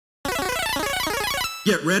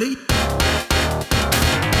Get ready.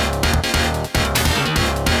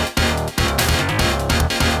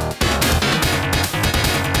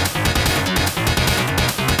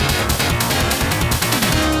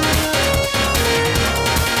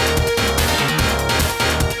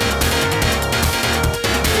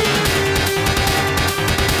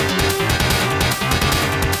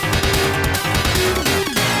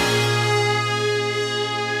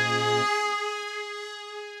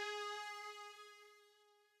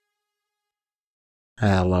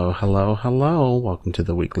 Hello, hello, hello. Welcome to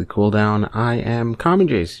the weekly cooldown. I am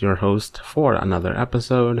Jace, your host for another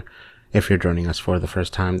episode. If you're joining us for the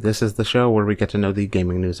first time, this is the show where we get to know the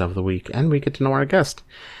gaming news of the week and we get to know our guest.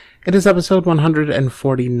 It is episode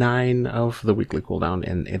 149 of the weekly cooldown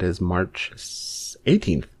and it is March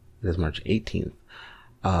 18th. It is March 18th.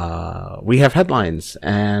 We have headlines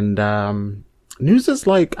and news is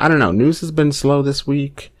news has been slow this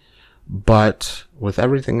week. But with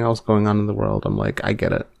everything else going on in the world, I'm like, I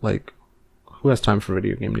get it. Like, who has time for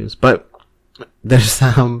video game news? But there's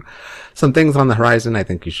some things on the horizon I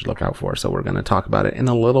think you should look out for. So we're going to talk about it in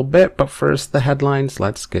a little bit. But first, the headlines.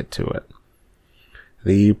 Let's get to it.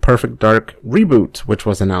 The Perfect Dark reboot, which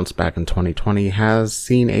was announced back in 2020, has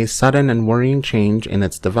seen a sudden and worrying change in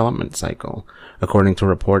its development cycle. According to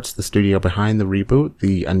reports, the studio behind the reboot,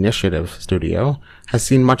 the Initiative Studio, has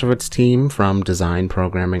seen much of its team from design,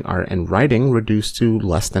 programming, art, and writing reduced to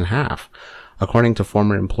less than half. According to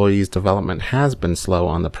former employees, development has been slow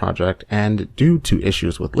on the project, and due to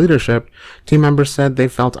issues with leadership, team members said they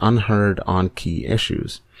felt unheard on key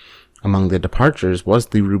issues. Among the departures was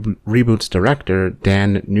the reboot's director,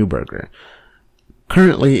 Dan Neuberger.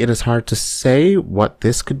 Currently, it is hard to say what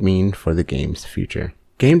this could mean for the game's future.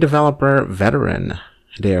 Game developer veteran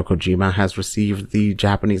Hideo Kojima has received the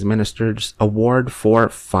Japanese Minister's Award for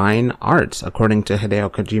Fine Arts. According to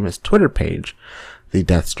Hideo Kojima's Twitter page, the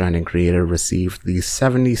Death Stranding creator received the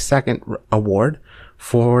 72nd award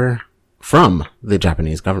from the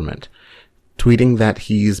Japanese government, tweeting that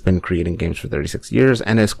he's been creating games for 36 years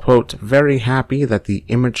and is, quote, very happy that the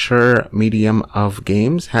immature medium of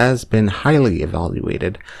games has been highly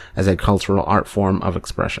evaluated as a cultural art form of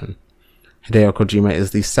expression. Hideo Kojima is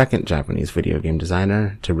the second Japanese video game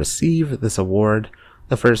designer to receive this award,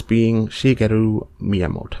 the first being Shigeru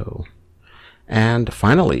Miyamoto. And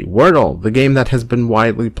finally, Wordle, the game that has been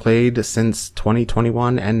widely played since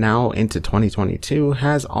 2021 and now into 2022,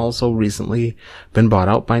 has also recently been bought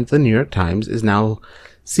out by the New York Times, is now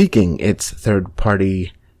seeking its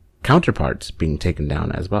third-party counterparts being taken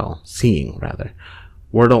down as well.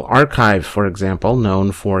 Wordle Archive, for example,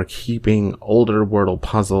 known for keeping older Wordle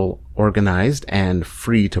puzzle organized and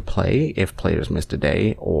free to play if players missed a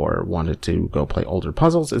day or wanted to go play older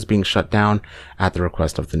puzzles, is being shut down at the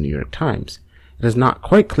request of the New York Times. It is not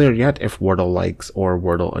quite clear yet if Wordle likes or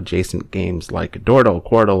Wordle adjacent games like Dordle,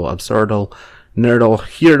 Quordle, Absurdle, Nerdle,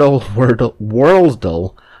 Heardle,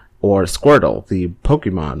 Worldle, or Squirtle, the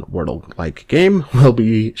Pokemon Wordle-like game, will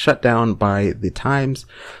be shut down by the Times.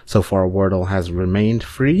 So far, Wordle has remained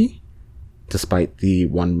free, despite the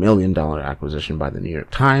 $1 million acquisition by the New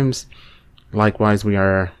York Times. Likewise, we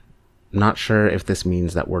are not sure if this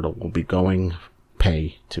means that Wordle will be going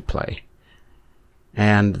pay to play.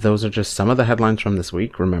 And those are just some of the headlines from this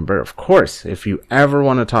week. Remember, of course, if you ever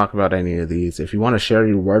want to talk about any of these, if you want to share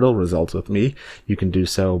your Wordle results with me, you can do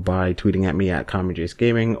so by tweeting at me at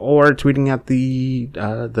CommyJaceGaming or tweeting at the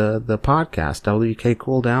podcast. WK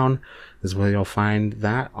Cooldown is where you'll find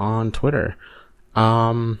that on Twitter.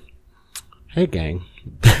 Hey gang,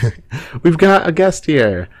 we've got a guest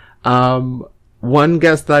here. One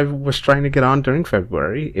guest that I was trying to get on during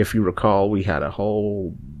February. If you recall, we had a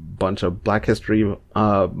whole bunch of Black History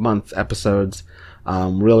Month episodes.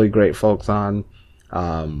 Really great folks on.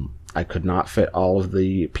 I could not fit all of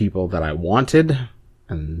the people that I wanted,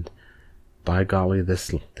 and by golly,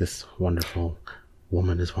 this wonderful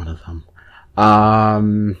woman is one of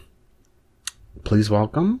them. Please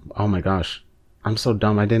welcome. Oh my gosh, I'm so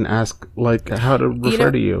dumb. I didn't ask how to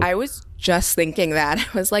refer to you. I was just thinking that.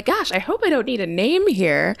 I was like, gosh, I hope I don't need a name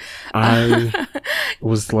here. I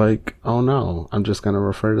was like, oh no, I'm just going to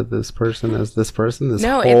refer to this person as this person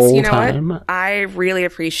whole time. What? I really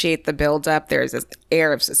appreciate the build up. There's this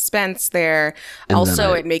air of suspense there. And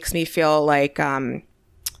also, it makes me feel like, kind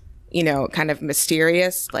of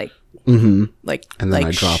mysterious, like and then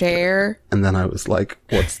I dropped Cher. And then I was like,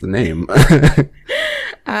 what's the name?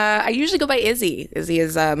 I usually go by Izzy. Izzy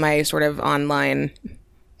is my sort of online.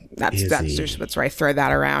 That's where I throw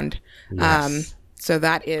that around. Yes. So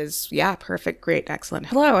that is, perfect, great, excellent.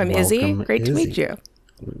 Hello, I'm Izzy. Great to meet you.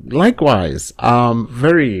 Likewise.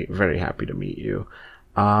 Very, very happy to meet you.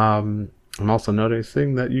 I'm also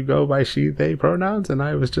noticing that you go by she, they pronouns, and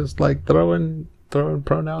I was just like throwing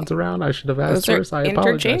pronouns around. I should have asked Those are first. I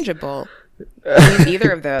apologize. interchangeable. Use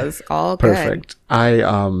either of those. All Perfect.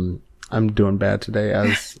 good. I'm doing bad today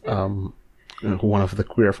as one of the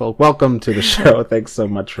queer folk. Welcome to the show. Thanks so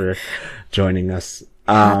much for joining us.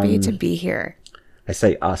 Happy to be here. I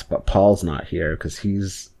say us, but Paul's not here because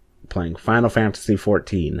he's playing Final Fantasy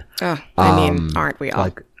XIV. Oh, I mean, aren't we all?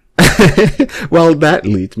 Like, well, that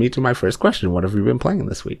leads me to my first question. What have you been playing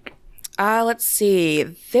this week? Let's see.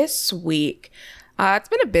 This week, it's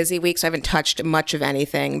been a busy week, so I haven't touched much of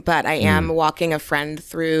anything, but I am walking a friend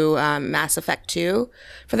through Mass Effect 2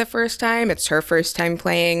 for the first time. It's her first time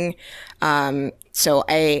playing. So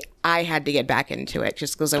I had to get back into it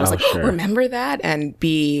just because I was sure. remember that? And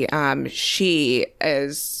B, she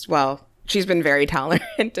is, well, she's been very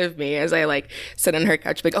tolerant of me as I like sit on her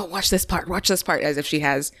couch, like, oh, watch this part, as if she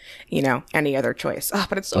has, any other choice. Oh,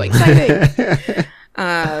 but it's so exciting.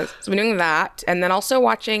 So I'm doing that. And then also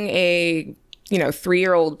watching a,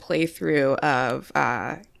 3-year-old playthrough of,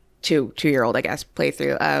 two-year-old, I guess,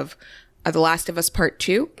 playthrough of The Last of Us Part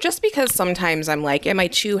 2, just because sometimes I'm like, am I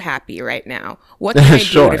too happy right now? What can I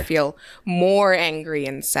Sure. do to feel more angry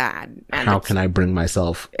and sad? And how can I bring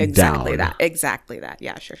myself exactly down? Exactly that.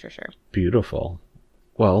 Yeah, sure. Beautiful.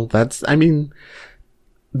 Well, there's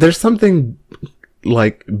something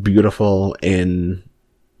like beautiful in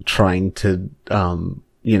trying to,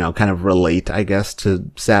 kind of relate, I guess,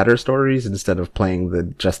 to sadder stories instead of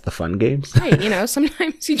playing just the fun games. Right,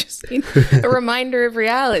 sometimes you just need a reminder of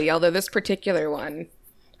reality. Although this particular one,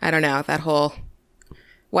 I don't know, that whole,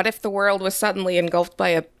 what if the world was suddenly engulfed by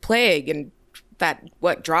a plague and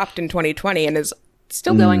what dropped in 2020 and is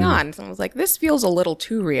still going on? So I was like, this feels a little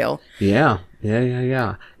too real. Yeah.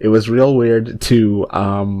 It was real weird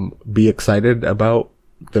to be excited about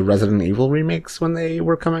the Resident Evil remakes when they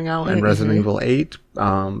were coming out and Resident Evil 8,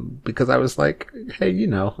 because I was like, hey,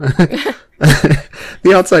 the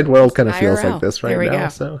outside world kind of feels like this right now.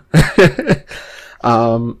 So,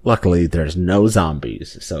 luckily there's no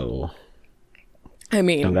zombies, so I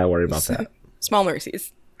mean, don't gotta worry about that. Small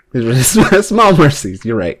mercies. Small mercies.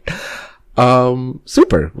 You're right.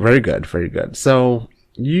 Super. Very good. Very good. So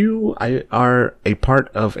you are a part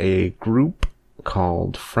of a group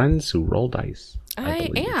called Friends Who Roll Dice. I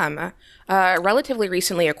am. A relatively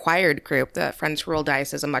recently acquired group. The Friends Who Roll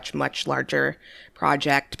Dice is a much, much larger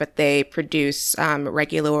project, but they produce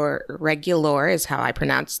regular is how I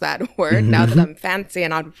pronounce that word now that I'm fancy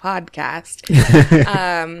and on a podcast.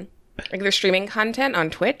 Regular streaming content on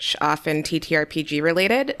Twitch, often TTRPG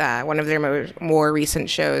related. One of their more recent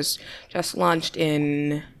shows just launched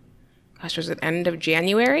in, was it end of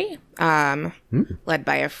January? Led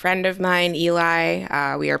by a friend of mine,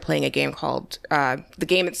 Eli. We are playing a game called, the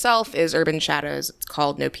game itself is Urban Shadows. It's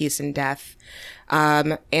called No Peace in Death.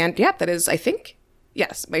 And yeah, that is, I think,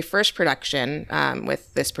 yes, my first production with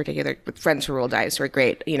Friends Who Roll Dice. Were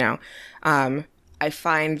great. I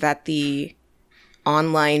find that the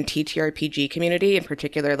online TTRPG community, in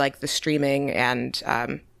particular, like the streaming and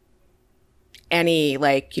any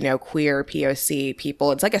queer POC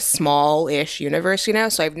people, it's like a small-ish universe,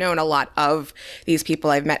 so I've known a lot of these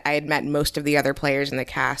people. I had met most of the other players in the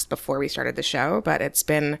cast before we started the show, but it's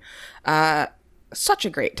been such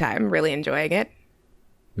a great time, really enjoying it.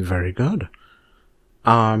 Very good.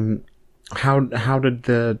 How did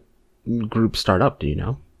the group start up, do you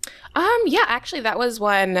know? Yeah, actually that was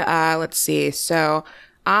when let's see, so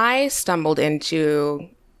I stumbled into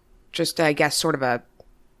just, I guess, sort of a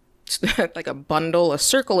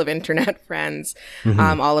circle of internet friends,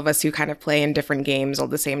 all of us who kind of play in different games all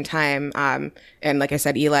at the same time. And like I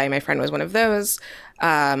said, Eli, my friend, was one of those.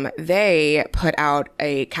 They put out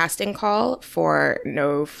a casting call for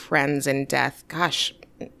No Friends in Death, gosh,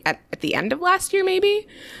 at the end of last year, maybe.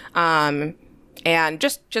 And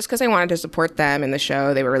just because I wanted to support them in the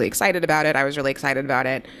show, they were really excited about it. I was really excited about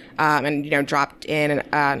it, and dropped in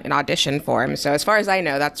an audition for him. So as far as I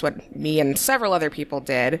know, that's what me and several other people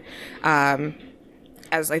did.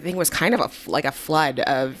 As I think was kind of a flood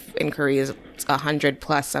of inquiries, 100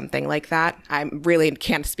 plus, something like that. I really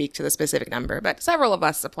can't speak to the specific number, but several of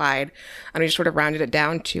us applied, and we just sort of rounded it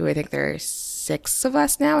down to, I think there's 6 of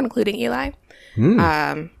us now, including Eli.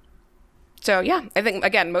 So yeah, I think,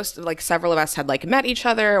 again, several of us had met each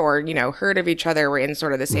other or, heard of each other. We're in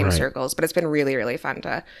sort of the same circles, but it's been really, really fun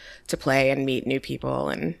to play and meet new people.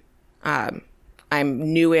 And I'm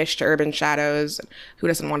newish to Urban Shadows. Who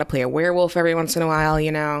doesn't want to play a werewolf every once in a while,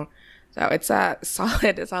 So it's a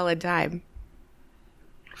solid time.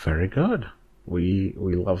 Very good. We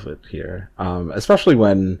love it here. Especially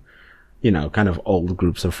when kind of old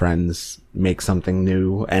groups of friends make something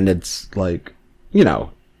new, and it's like, you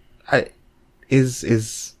know,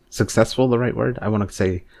 is successful the right word? I want to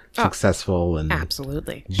say successful and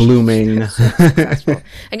absolutely blooming. Successful.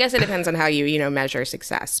 I guess it depends on how you measure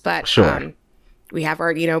success, but Sure. we have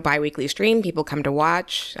our bi-weekly stream. People come to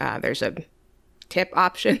watch. There's a tip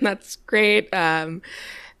option that's great.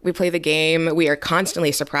 We play the game. We are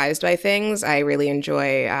constantly surprised by things. I really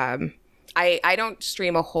enjoy. I don't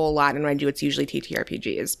stream a whole lot, and when I do, it's usually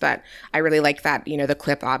TTRPGs. But I really like that, the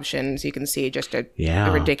clip options. You can see just a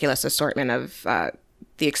ridiculous assortment of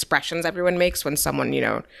the expressions everyone makes when someone,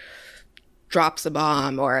 drops a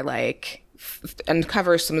bomb or like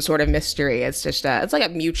uncovers some sort of mystery. It's just it's like a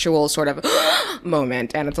mutual sort of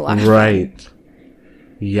moment, and it's a lot of Right. fun.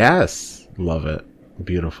 Yes. Love it.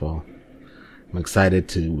 Beautiful. I'm excited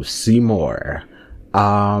to see more.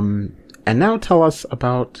 And now tell us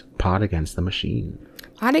about Pod Against the Machine.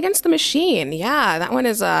 Pod Against the Machine. Yeah, that one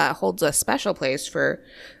is holds a special place for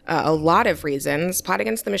a lot of reasons. Pod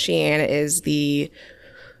Against the Machine is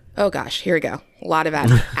oh gosh, here we go. A lot of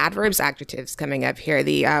adverbs, adjectives coming up here.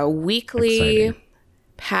 The weekly Exciting.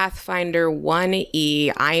 Pathfinder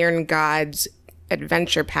 1E Iron Gods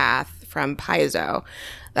adventure path from Paizo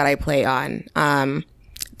that I play on.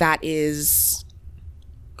 That is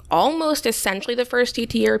almost essentially the first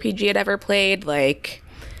TTRPG I'd ever played. Like,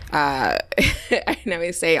 I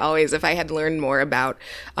always say, if I had learned more about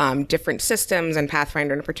different systems and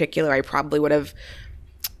Pathfinder in particular, I probably would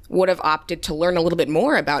have opted to learn a little bit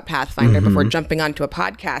more about Pathfinder before jumping onto a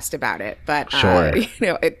podcast about it. But, Sure.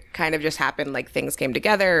 It kind of just happened, like things came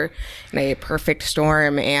together in a perfect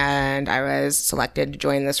storm, and I was selected to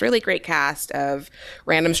join this really great cast of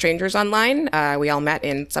random strangers online. We all met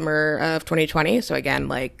in summer of 2020. So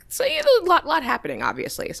again, a lot happening,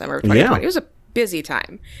 obviously. Summer of 2020. Yeah. It was a busy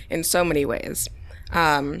time in so many ways.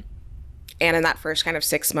 And in that first kind of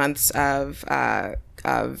 6 months of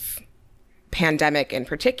pandemic in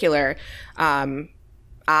particular,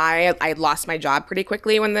 I lost my job pretty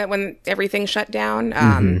quickly when everything shut down.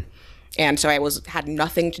 And so I had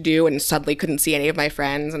nothing to do and suddenly couldn't see any of my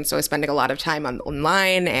friends. And so I was spending a lot of time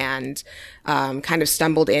online and kind of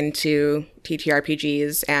stumbled into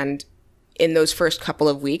TTRPGs. And in those first couple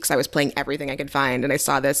of weeks, I was playing everything I could find. And I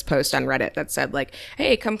saw this post on Reddit that said, like,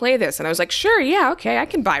 hey, come play this. And I was like, sure, yeah, okay, I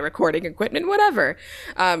can buy recording equipment, whatever.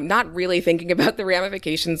 Not really thinking about the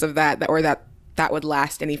ramifications of that would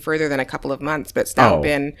last any further than a couple of months. But it's now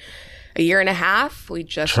been a year and a half. We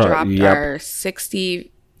just dropped our 65th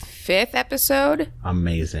episode.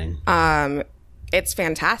 Amazing. It's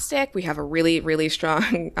fantastic. We have a really, really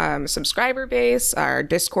strong subscriber base. Our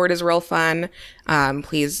Discord is real fun.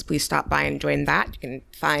 Please stop by and join that. You can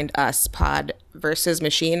find us Pod versus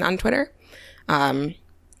Machine on Twitter.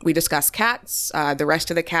 We discuss cats. The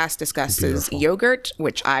rest of the cast discusses yogurt,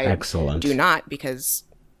 which I do not because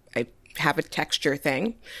I have a texture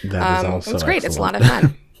thing. That is also it's great. excellent. It's a lot of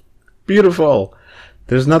fun. Beautiful.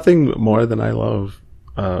 There's nothing more than I love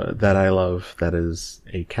that is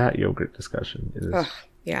a cat yogurt discussion. It is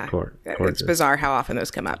Yeah, gorgeous. It's bizarre how often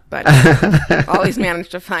those come up, but always manage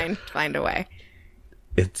to find a way.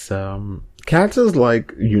 It's cats is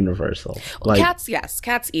like universal. Like Cats, yes,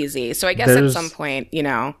 cats easy. So I guess at some point,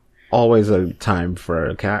 always a time for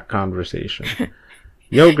a cat conversation.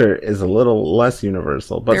 Yogurt is a little less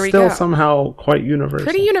universal, but still somehow quite universal.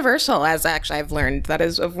 Pretty universal, as actually I've learned. That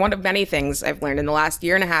is one of many things I've learned in the last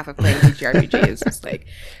year and a half of playing TTRPGs. It's like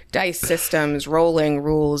dice systems, rolling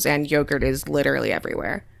rules, and yogurt is literally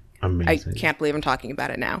everywhere. Amazing. I can't believe I'm talking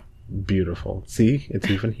about it now. Beautiful. See, it's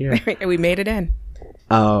even here. We made it in.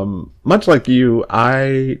 Much like you,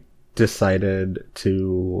 I decided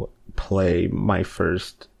to play my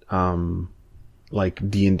first like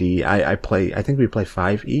D&D. I think we play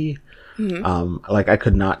 5e. Like I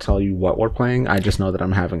could not tell you what we're playing. I just know that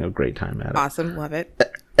I'm having a great time at it. Awesome, love it.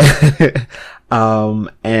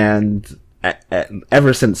 And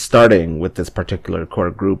ever since starting with this particular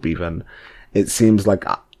core group, even it seems like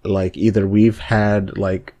either we've had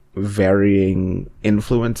like varying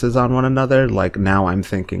influences on one another. Like now I'm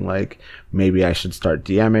thinking like maybe I should start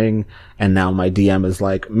DMing, and now my DM is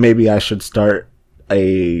like maybe I should start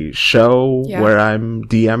a show where I'm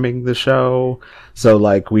DMing the show. So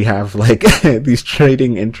like we have like these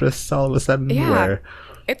trading interests all of a sudden. Where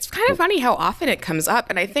it's kind of funny how often it comes up,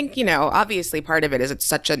 and I think obviously part of it is it's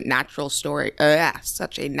such a natural story,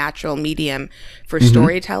 such a natural medium for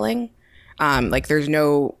storytelling. Like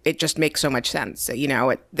it just makes so much sense.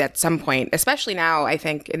 At some point, especially now, I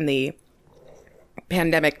think in the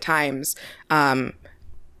pandemic times,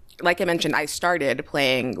 like I mentioned, I started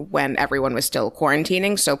playing when everyone was still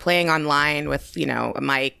quarantining. So playing online with, a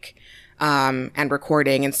mic and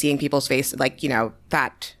recording and seeing people's faces, like,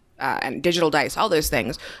 that, and digital dice, all those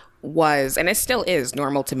things was, and it still is,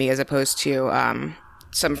 normal to me, as opposed to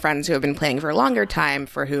some friends who have been playing for a longer time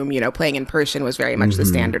for whom, playing in person was very much the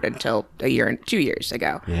standard until a year and 2 years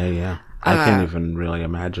ago. Yeah. I can't even really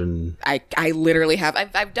imagine. I literally have.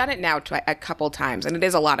 I've done it now a couple times, and it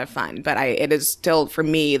is a lot of fun. But it is still, for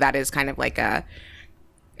me, that is kind of like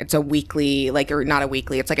it's a weekly, like, or not a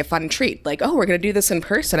weekly. It's like a fun treat. Like, oh, we're gonna do this in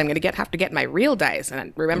person. I'm gonna have to get my real dice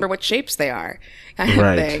and remember what shapes they are, kind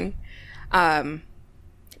of thing.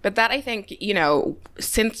 But that, I think,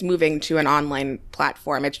 since moving to an online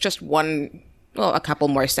platform, it's just a couple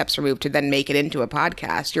more steps removed to then make it into a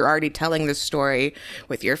podcast. You're already telling this story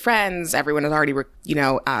with your friends. Everyone is already,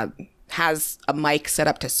 has a mic set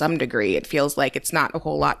up to some degree. It feels like it's not a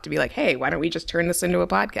whole lot to be like, hey, why don't we just turn this into a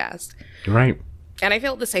podcast? Right. And I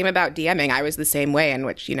feel the same about DMing. I was the same way, in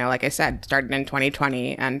which, like I said, started in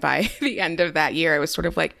 2020. And by the end of that year, I was sort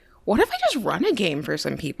of like, what if I just run a game for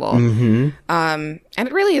some people? And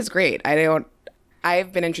it really is great.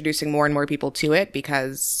 I've been introducing more and more people to it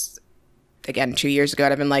because, again, 2 years ago,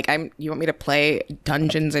 I've been like, you want me to play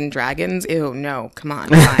Dungeons and Dragons? Ew, no, come on.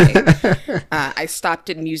 I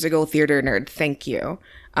stopped at musical theater nerd. Thank you.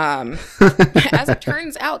 As it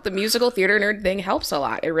turns out, the musical theater nerd thing helps a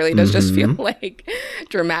lot. It really does just feel like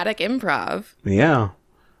dramatic improv. Yeah.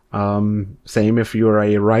 Same if you're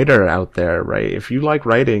a writer out there, right? If you like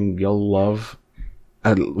writing, you'll love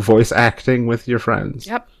voice acting with your friends.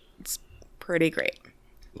 Yep. It's pretty great.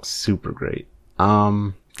 Super great.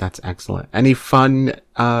 That's excellent. Any fun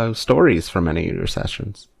stories from any of your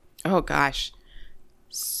sessions? Oh gosh,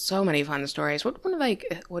 so many fun stories. What one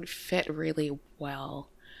would fit really well?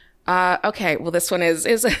 Okay, well, this one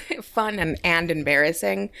is fun and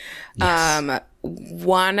embarrassing. Yes.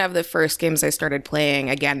 One of the first games I started playing,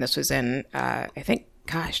 again, this was in I think,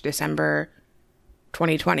 December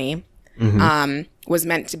 2020. Was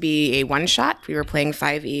meant to be a one shot. We were playing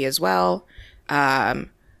 5e as well. A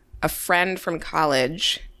friend from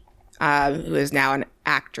college, who is now an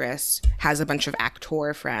actress, has a bunch of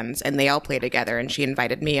actor friends, and they all play together. And she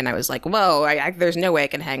invited me, and I was like, "Whoa! There's no way I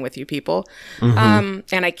can hang with you people." And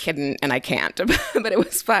I couldn't, and I can't, but it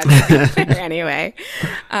was fun anyway.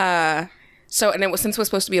 So, and since it was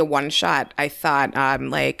supposed to be a one shot, I thought,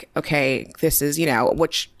 okay, this is,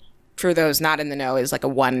 which, for those not in the know, is like a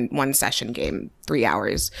one session game, 3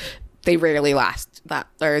 hours. They rarely last that,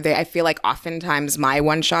 I feel like oftentimes my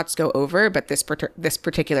one shots go over, but this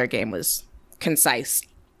particular game was concise,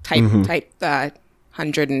 type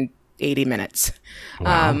 180 minutes.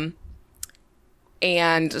 Wow.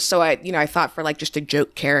 And so I thought, for like just a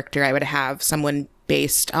joke character, I would have someone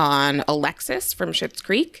based on Alexis from Schitt's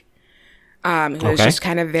Creek. It was just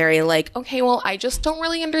kind of very like, okay, well, I just don't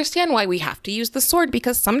really understand why we have to use the sword,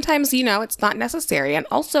 because sometimes, it's not necessary. And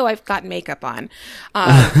also, I've got makeup on.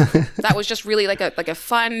 That was just really like a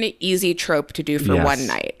fun, easy trope to do for one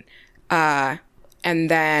night. And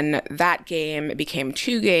then that game became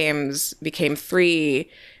 2 games, became 3.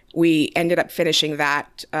 We ended up finishing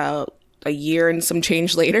that a year and some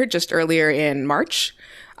change later, just earlier in March.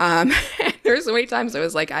 There's so many times I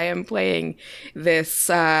was like, I am playing this...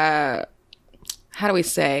 how do we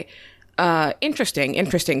say,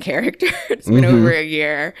 interesting character. It's been over a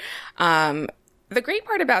year. The great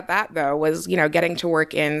part about that, though, was, getting to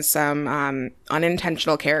work in some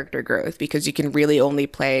unintentional character growth, because you can really only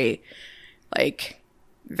play, like,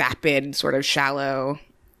 vapid, sort of shallow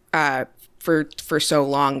for so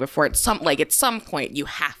long before at some point you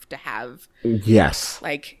have to have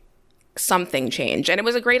something change. And it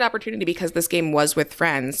was a great opportunity because this game was with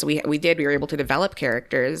friends. So we were able to develop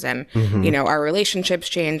characters, and our relationships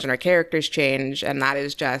change and our characters change, and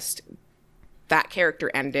that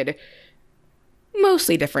character ended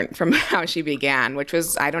mostly different from how she began, which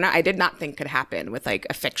was, I don't know, I did not think could happen with like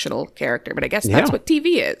a fictional character, but I guess that's what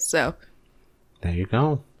TV is. So there you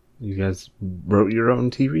go. You guys wrote your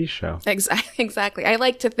own TV show. Exactly. I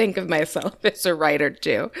like to think of myself as a writer,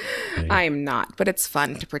 too. Right. I am not, but it's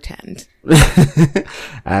fun to pretend.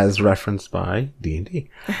 As referenced by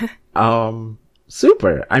D&D.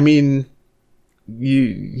 Super. I mean,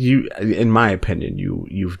 you, in my opinion,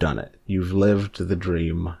 you've done it. You've lived the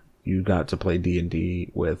dream. You got to play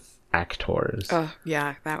D&D with actors. Oh,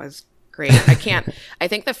 yeah, that was great. I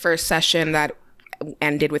think the first session that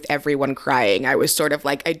ended with everyone crying, I was sort of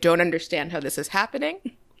like, I don't understand how this is happening.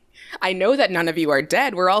 I know that none of you are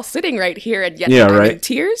dead. We're all sitting right here, and yet I'm in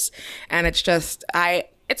tears. And it's just,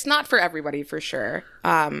 it's not for everybody, for sure.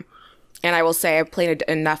 And I will say I've played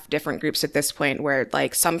enough different groups at this point where,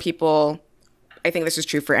 like, some people, I think this is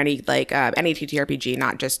true for any TTRPG,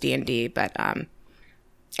 not just D&D, but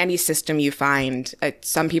any system you find.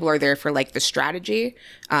 Some people are there for like the strategy.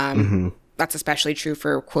 That's especially true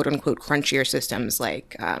for quote unquote crunchier systems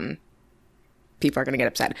like people are going to get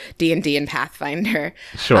upset. D&D and Pathfinder.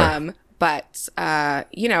 Sure. But I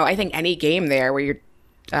think any game there where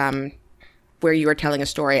you are telling a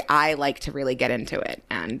story, I like to really get into it.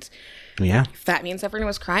 And Yeah. if that means everyone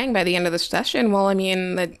was crying by the end of the session, well, I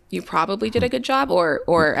mean, that you probably did a good job,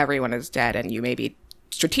 or everyone is dead and you maybe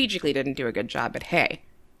strategically didn't do a good job. But hey,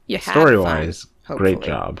 you had fun, Story-wise, great hopefully.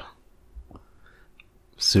 job.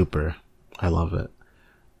 Super. I love it.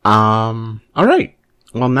 All right.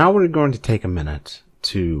 Well, now we're going to take a minute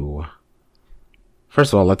to...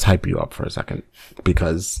 First of all, let's hype you up for a second,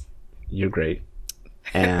 because you're great.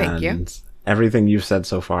 And Thank you. everything you've said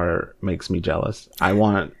so far makes me jealous. I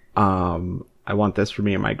want this for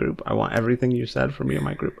me and my group. I want everything you said for me and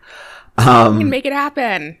my group. We can make it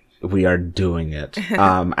happen. We are doing it.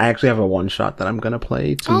 I actually have a one-shot that I'm going to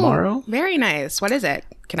play tomorrow. Oh, very nice. What is it?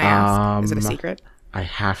 Can I ask? Is it a secret? I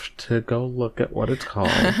have to go look at what it's called.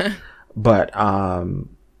 But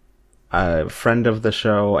a friend of the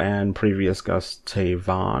show and previous guest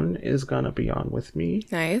Tavon is going to be on with me.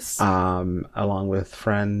 Nice. Along with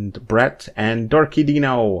friend Brett and Dorky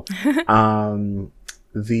Dino.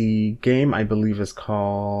 The game, I believe, is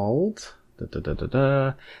called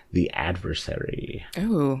The Adversary.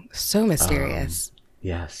 Oh, so mysterious.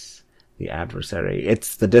 Yes, The Adversary.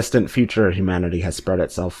 It's the distant future. Humanity has spread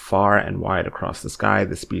itself far and wide across the sky.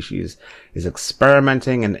 The species is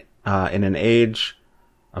experimenting in an age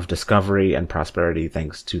of discovery and prosperity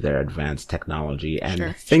thanks to their advanced technology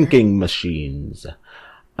and thinking machines.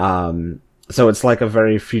 So it's like a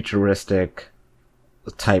very futuristic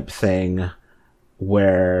type thing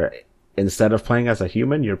where instead of playing as a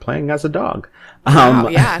human, you're playing as a dog. Wow,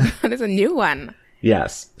 yeah, that is a new one.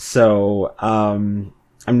 Yes. So I'm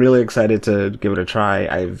really excited to give it a try.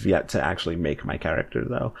 I've yet to actually make my character,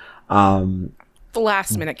 though. The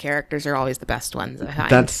last minute characters are always the best ones, I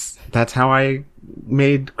find. That's how I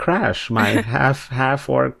made Crash, my half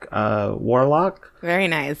orc warlock. Very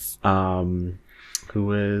nice.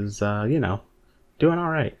 Who is doing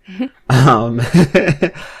all right.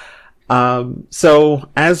 So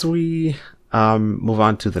as we move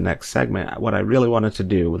on to the next segment, what I really wanted to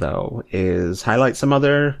do, though, is highlight some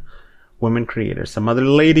other women creators, some other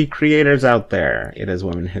lady creators out there. It is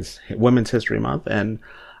Women's History Month, and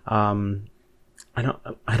I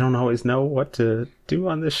don't always know what to do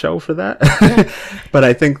on this show for that. But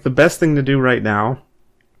I think the best thing to do right now,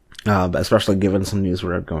 especially given some news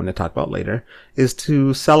we're going to talk about later, is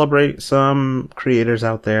to celebrate some creators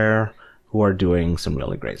out there who are doing some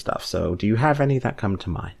really great stuff. So do you have any that come to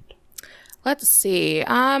mind? Let's see.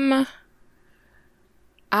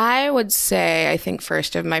 I would say, I think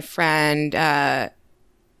first of my friend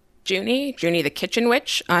Junie the Kitchen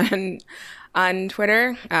Witch on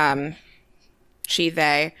Twitter. She,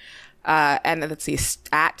 they, and let's see,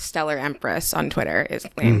 at Stellar Empress on Twitter is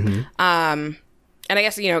the name. And I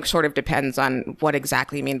guess, it sort of depends on what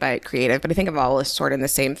exactly you mean by creative, but I think of all as sort of in the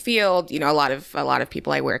same field. A lot of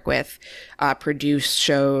people I work with produce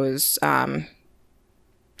shows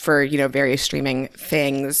for, various streaming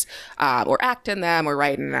things, or act in them or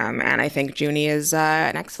write in them. And I think Junie is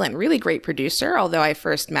an excellent, really great producer, although I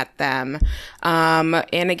first met them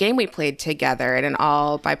in a game we played together in an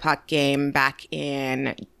all BIPOC game back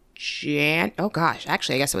in actually,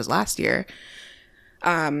 I guess it was last year.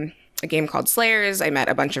 A game called Slayers. I met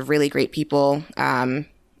a bunch of really great people.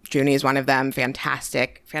 Junie is one of them.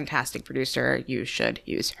 Fantastic producer. You should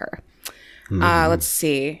use her. Let's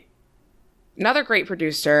see. Another great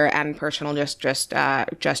producer and personal just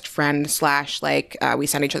friend / we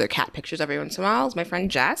send each other cat pictures every once in a while is my friend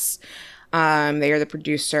Jess. They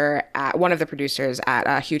are one of the producers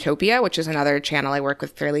at Utopia, which is another channel I work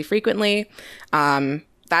with fairly frequently.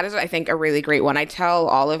 That is, I think, a really great one. I tell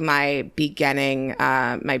all of my beginning,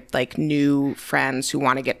 my new friends who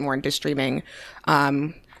want to get more into streaming,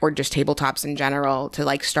 or just tabletops in general,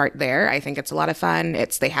 to start there. I think it's a lot of fun.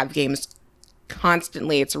 They have games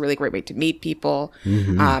constantly. It's a really great way to meet people.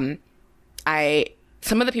 Some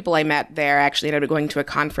of the people I met there actually ended up going to a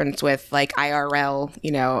conference with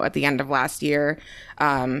IRL, at the end of last year. So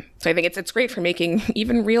I think it's great for making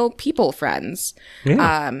even real people friends.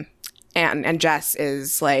 Yeah. And Jess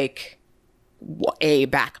is a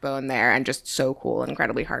backbone there and just so cool and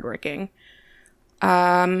incredibly hardworking.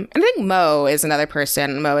 And I think Mo is another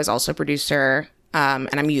person. Mo is also a producer. And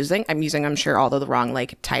I'm using, I'm sure, all of the wrong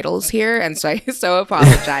titles here. And so I so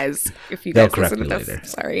apologize if you guys listen to this. Later.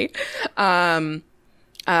 Sorry.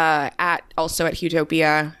 At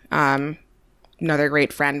Utopia, another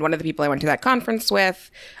great friend, one of the people I went to that conference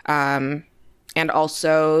with. And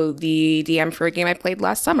also the DM for a game I played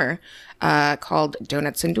last summer called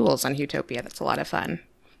Donuts and Duels on Utopia. That's a lot of fun.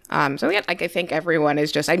 So yeah, like I think everyone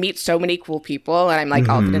is just, I meet so many cool people and I'm like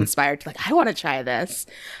all inspired to like, I want to try this.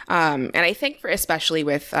 And I think for, especially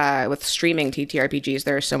with streaming TTRPGs,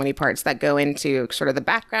 there are so many parts that go into sort of the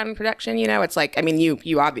background production, you know, it's like, I mean,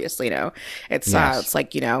 you obviously know it's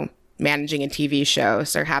like, you know, managing a TV show.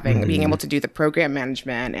 So being able to do the program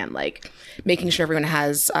management and like making sure everyone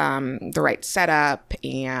has the right setup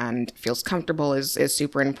and feels comfortable is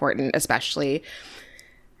super important, especially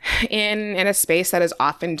in a space that is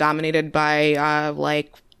often dominated by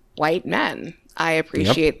like white men. I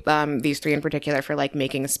appreciate these three in particular for like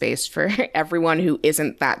making space for everyone who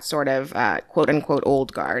isn't that sort of quote unquote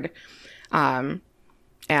old guard, and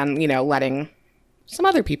you know, letting some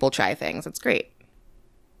other people try things. It's great.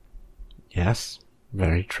 Yes,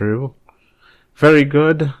 very true. Very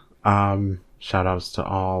good. Shout outs to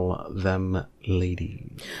all them ladies.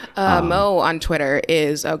 Mo on Twitter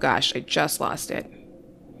is, oh gosh, I just lost it.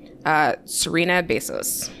 Serena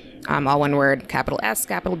Bezos. All one word, capital S,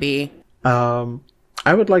 capital B. I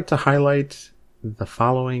would like to highlight the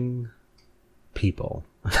following people.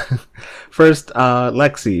 First,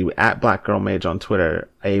 Lexi at Black Girl Mage on Twitter,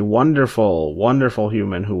 a wonderful, wonderful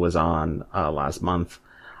human who was on last month,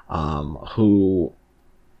 who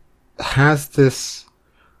has this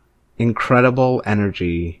incredible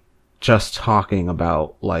energy just talking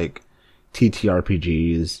about like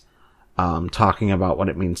TTRPGs, talking about what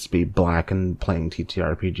it means to be black and playing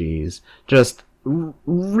TTRPGs. Just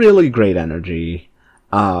really great energy,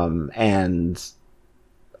 and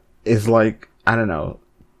is like, I don't know,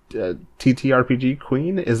 TTRPG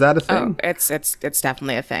queen. Is that a thing? Oh, it's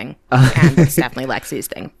definitely a thing, and it's definitely Lexi's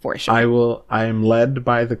thing for sure. I am led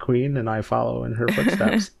by the queen, and I follow in her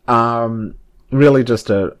footsteps. Really, just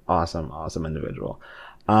a awesome individual.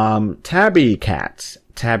 Tabby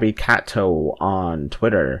Catto on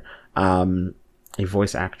Twitter. A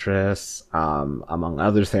voice actress, among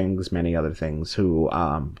other things, many other things, who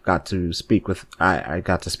got to speak with. I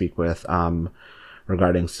got to speak with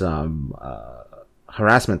regarding some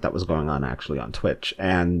harassment that was going on actually on Twitch,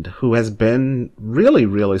 and who has been really,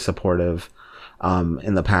 really supportive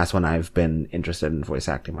in the past when I've been interested in voice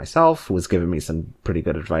acting myself, who has given me some pretty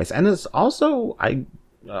good advice, and is also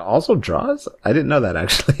also draws. I didn't know that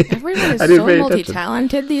actually. Everyone is so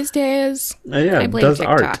multi-talented these days. Yeah, I blame does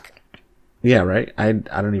TikTok. art. Yeah, right. I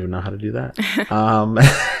don't even know how to do that.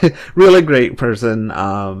 Really great person.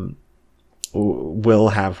 We'll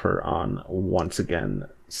have her on once again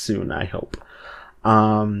soon, I hope.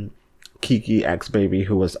 Kiki X Baby,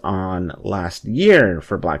 who was on last year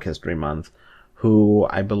for Black History Month, who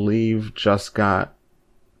I believe just got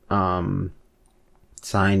signed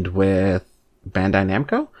with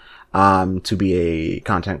Bandai Namco to be a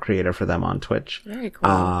content creator for them on Twitch. Very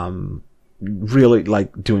cool. Really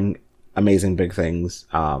like doing amazing big things.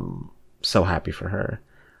 So happy for her.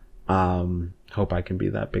 Hope I can be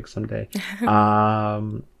that big someday.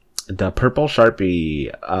 The Purple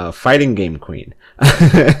Sharpie, fighting game queen.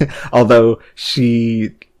 Although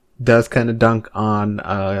she does kind of dunk on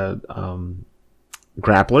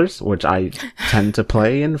grapplers, which I tend to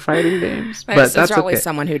play in fighting games. But that's always okay.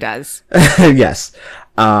 someone who does. Yes.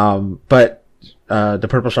 But the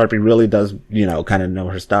Purple Sharpie really does, you know, kind of know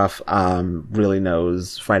her stuff, really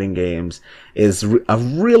knows fighting games, is a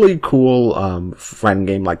really cool fighting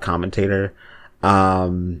game like commentator,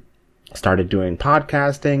 started doing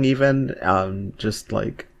podcasting even, just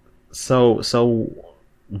like so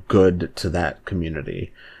good to that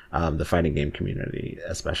community, the fighting game community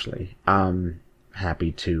especially.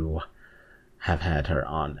 Happy to have had her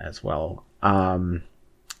on as well.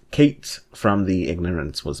 Kate from the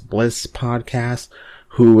Ignorance Was Bliss podcast,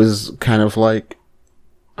 who was kind of like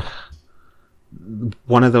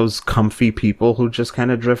one of those comfy people who just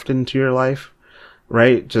kind of drift into your life,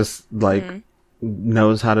 right? Just like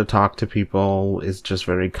knows how to talk to people, is just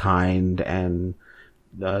very kind, and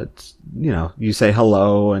you know, you say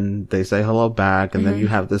hello and they say hello back, and then you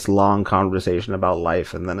have this long conversation about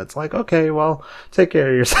life, and then it's like, okay, well, take care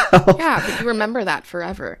of yourself. Yeah, but you remember that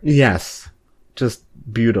forever. Yes. Just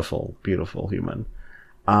beautiful human.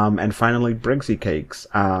 And finally, Briggsy Cakes.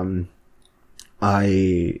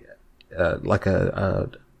 I like a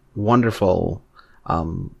wonderful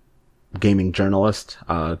gaming journalist,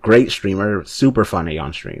 great streamer, super funny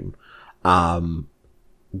on stream,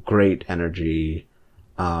 great energy,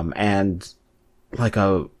 and like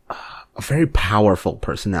a very powerful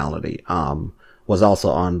personality. Was also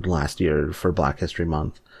on last year for Black History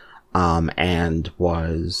Month, and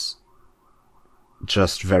was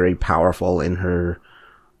just very powerful in her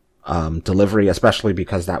delivery, especially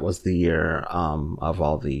because that was the year of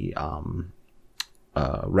all the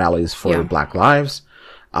rallies for Black Lives.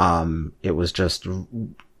 It was just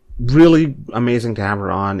really amazing to have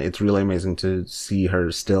her on. It's really amazing to see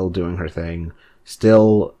her still doing her thing,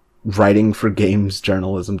 still writing for games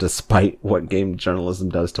journalism, despite what game journalism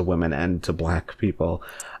does to women and to Black people.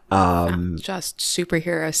 Just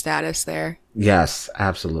superhero status there. Yes,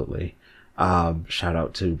 absolutely. Shout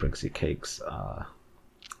out to Brixie Cakes.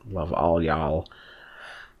 Love all y'all.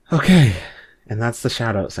 Okay, and that's the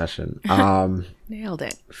shout out session. Nailed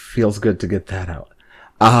it. Feels good to get that out.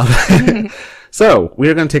 So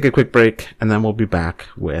we're going to take a quick break, and then we'll be back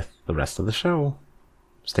with the rest of the show.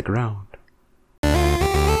 Stick around.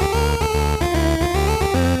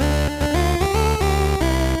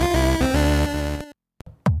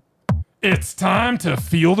 It's time to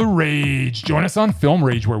feel the rage. Join us on Film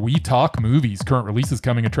Rage, where we talk movies, current releases,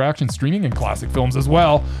 coming attractions, streaming, and classic films as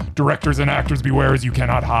well. Directors and actors, beware as you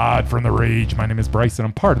cannot hide from the rage. My name is Bryce, and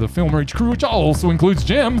I'm part of the Film Rage crew, which also includes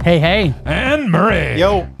Jim. Hey, hey. And Murray.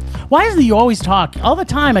 Yo. Why is it you always talk all the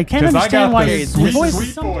time? I can't 'Cause I understand got why this your sweet, voice sweet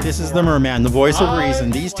is so... voice. This is the Merman, the voice of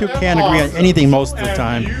reason. These two can't agree on anything most of the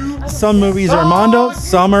time. Some movies are Mondo,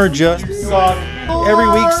 some are just suck. Every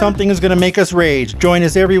week something is going to make us rage. Join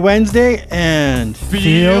us every Wednesday and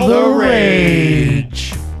Feel the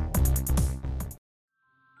rage.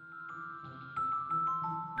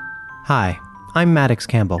 Hi, I'm Maddox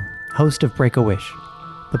Campbell, host of Break a Wish,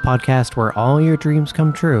 the podcast where all your dreams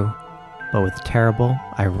come true, but with terrible,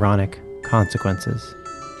 ironic consequences.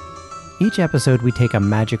 Each episode we take a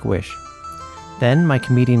magic wish. Then my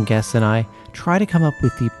comedian guests and I try to come up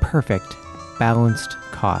with the perfect, balanced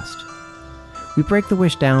cost. We break the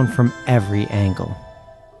wish down from every angle.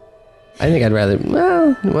 I think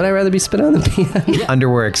would I rather be spit on than pee on?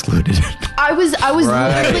 Underwear excluded. I was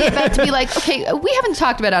literally about to be like, okay, we haven't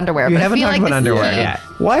talked about underwear. You but haven't I feel talked like about this is underwear key. yet.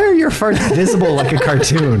 Why are your farts visible like a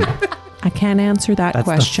cartoon? I can't answer that That's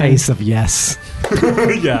question. the face of yes.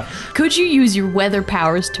 Yeah. Could you use your weather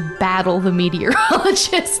powers to battle the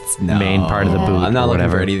meteorologists? No. Main part of the boot I'm not or looking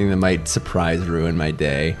whatever. for anything that might surprise ruin my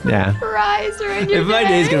day. Yeah. Rise or in your If my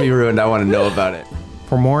day's gonna be ruined, I want to know about it.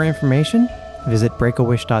 For more information, visit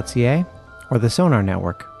breakawish.ca or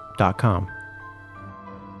thesonarnetwork.com.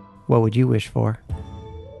 What would you wish for?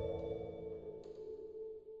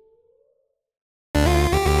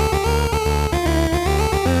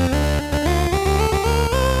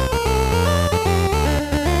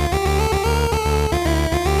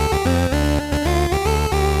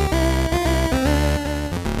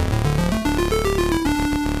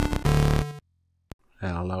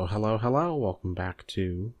 Hello, hello, hello. Welcome back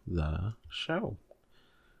to the show.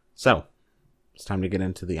 So, it's time to get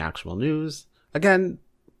into the actual news. Again,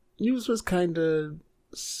 news was kind of,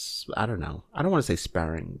 I don't know. I don't want to say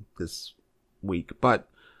sparing this week, but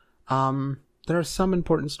there are some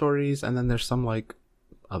important stories and then there's some like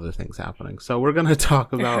other things happening. So we're going to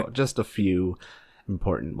talk about just a few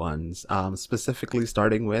important ones, specifically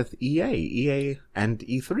starting with EA and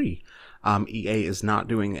E3. EA is not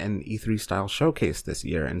doing an E3 style showcase this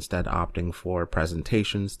year, instead opting for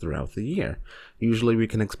presentations throughout the year. Usually we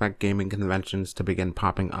can expect gaming conventions to begin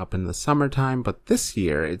popping up in the summertime, but this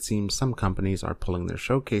year it seems some companies are pulling their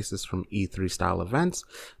showcases from E3 style events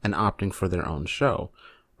and opting for their own show.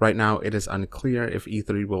 Right now it is unclear if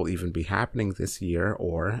E3 will even be happening this year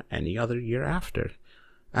or any other year after.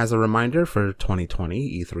 As a reminder, for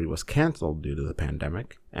 2020, E3 was cancelled due to the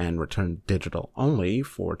pandemic and returned digital only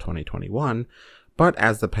for 2021, but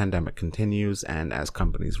as the pandemic continues and as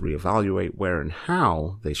companies reevaluate where and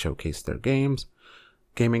how they showcase their games,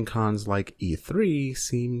 gaming cons like E3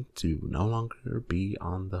 seem to no longer be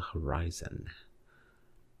on the horizon.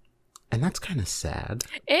 And that's kind of sad.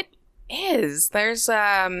 It is. There's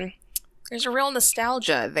a real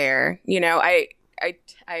nostalgia there. You know, I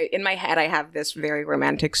in my head I have this very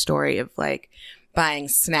romantic story of like buying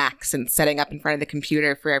snacks and setting up in front of the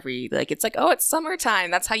computer for every, like, it's like, oh, it's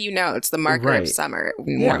summertime. That's how you know it's the marker of summer.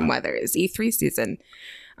 Warm weather is E3 season.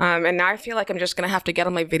 And now I feel like I'm just gonna have to get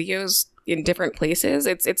all my videos in different places.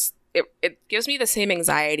 It gives me the same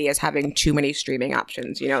anxiety as having too many streaming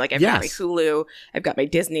options. You know, like I've got my Hulu, I've got my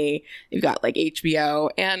Disney, you've got like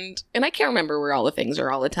HBO, and I can't remember where all the things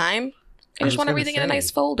are all the time. I just want everything in a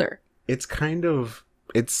nice folder.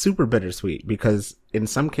 It's super bittersweet because in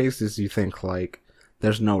some cases you think like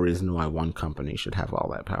there's no reason why one company should have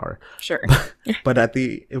all that power. Sure. But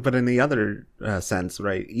in the other sense,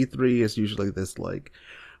 right, E3 is usually this like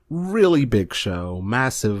really big show,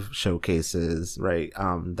 massive showcases, right?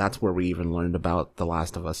 That's where we even learned about The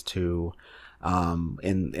Last of Us 2,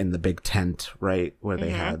 in the big tent, right? Where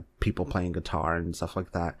they had people playing guitar and stuff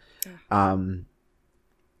like that.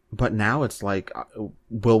 But now it's like,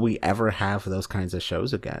 will we ever have those kinds of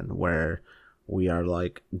shows again where we are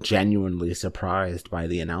like genuinely surprised by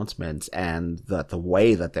the announcements and the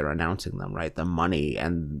way that they're announcing them, right? The money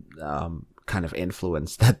and kind of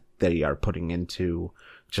influence that they are putting into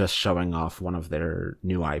just showing off one of their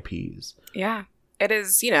new IPs. Yeah, it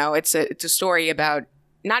is. It's a story about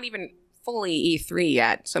not even fully E3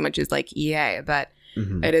 yet, so much as like EA, but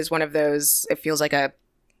it is one of those. It feels like a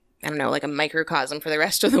microcosm for the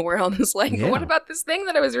rest of the world. It's like, what about this thing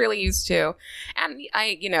that I was really used to? And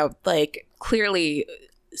like clearly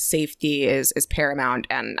safety is paramount,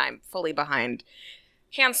 and I'm fully behind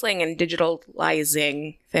canceling and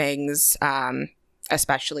digitalizing things,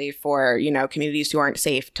 especially for, communities who aren't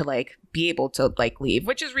safe to like be able to like leave,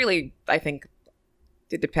 which is really, I think,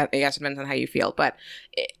 it depends on how you feel, but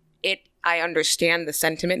I understand the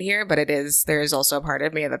sentiment here, but there is also a part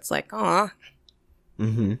of me that's like, aw.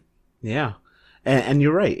 Yeah. And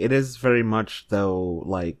you're right. It is very much, though,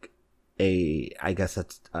 like I guess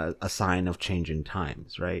it's a sign of changing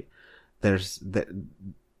times, right? There's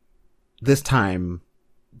this time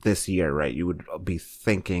this year, right? You would be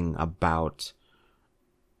thinking about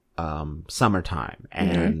summertime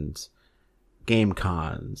and game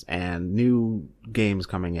cons and new games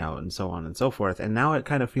coming out and so on and so forth. And now it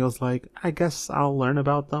kind of feels like, I guess I'll learn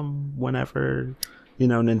about them whenever,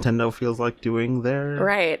 Nintendo feels like doing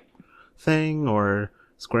their thing, or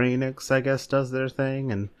Square Enix, I guess, does their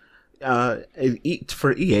thing. And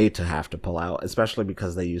for EA to have to pull out, especially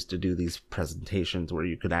because they used to do these presentations where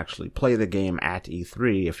you could actually play the game at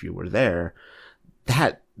E3 if you were there,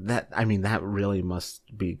 that really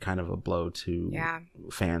must be kind of a blow to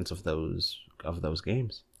fans of those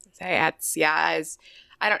games. I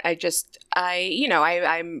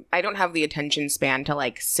don't have the attention span to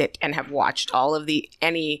like sit and have watched all of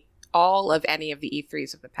any of the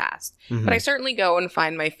E3s of the past. But I certainly go and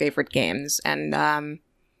find my favorite games, and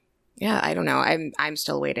I don't know. I'm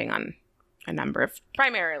still waiting on a number of,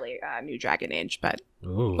 primarily New Dragon Age, but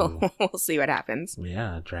we'll see what happens.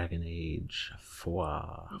 Yeah, Dragon Age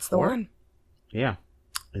 4. That's the one. Yeah.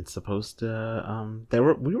 It's supposed to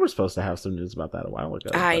we were supposed to have some news about that a while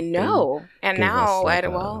ago. I know. And now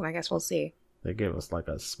I guess we'll see. They gave us like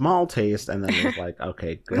a small taste, and then it was like,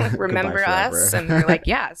 okay, remember us? And we're like,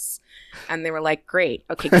 yes. And they were like, great.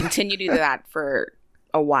 Okay, continue to do that for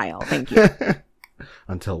a while. Thank you.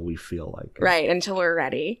 Until we feel like it. Right, until we're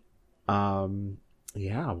ready.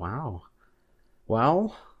 Yeah, wow.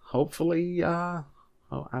 Well, hopefully, I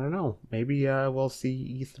don't know. Maybe we'll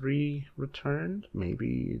see E3 returned.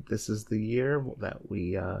 Maybe this is the year that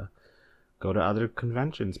we go to other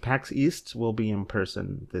conventions. PAX East will be in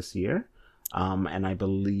person this year. And I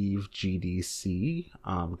believe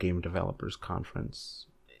GDC, Game Developers Conference,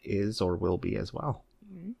 is or will be as well.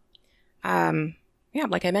 Yeah,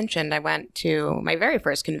 like I mentioned, I went to my very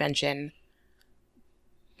first convention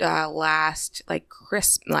last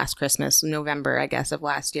Christmas, November, I guess, of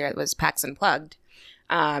last year. It was PAX Unplugged.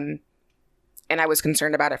 And I was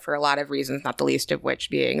concerned about it for a lot of reasons, not the least of which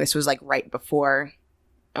being this was like right before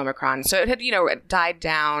Omicron. So it had, it died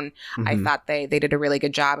down. I thought they did a really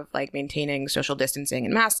good job of like maintaining social distancing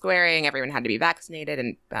and mask wearing. Everyone had to be vaccinated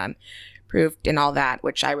and proved and all that,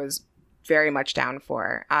 which I was very much down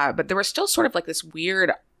for. But there was still sort of like this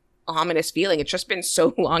weird, ominous feeling. It's just been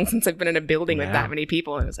so long since I've been in a building with that many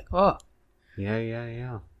people. And it was like, oh.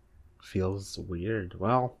 Yeah. Feels weird.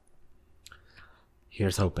 Well,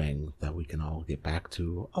 here's hoping that we can all get back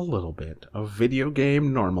to a little bit of video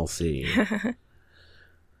game normalcy.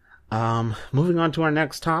 Moving on to our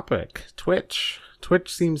next topic, Twitch.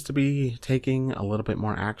 Twitch seems to be taking a little bit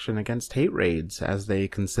more action against hate raids as they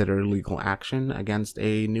consider legal action against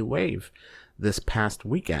a new wave. This past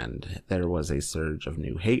weekend, there was a surge of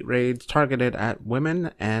new hate raids targeted at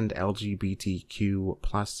women and LGBTQ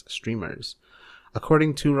plus streamers.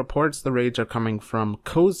 According to reports, the raids are coming from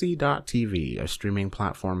Cozy.tv, a streaming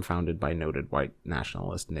platform founded by noted white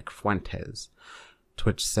nationalist Nick Fuentes.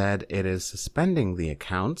 Twitch said it is suspending the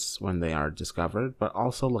accounts when they are discovered, but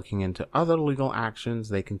also looking into other legal actions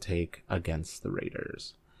they can take against the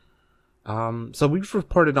raiders. So we've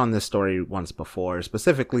reported on this story once before,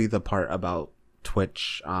 specifically the part about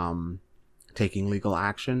Twitch taking legal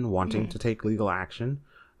action, wanting to take legal action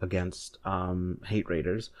against hate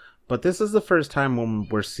raiders. But this is the first time when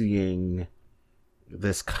we're seeing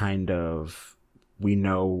this kind of, we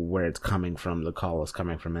know where it's coming from, the call is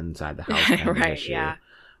coming from inside the house. Right, issue. Yeah.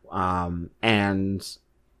 And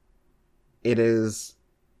it is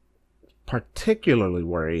particularly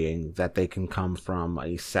worrying that they can come from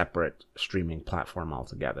a separate streaming platform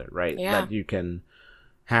altogether, right? Yeah. That you can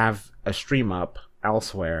have a stream up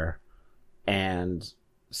elsewhere and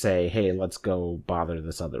say, hey, let's go bother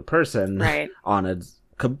this other person Right. on a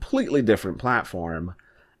completely different platform,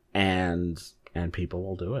 and people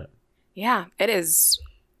will do it. Yeah, it is.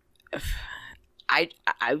 I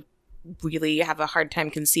really have a hard time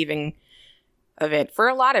conceiving of it for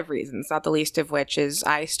a lot of reasons, not the least of which is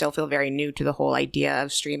I still feel very new to the whole idea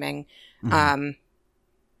of streaming. Mm-hmm.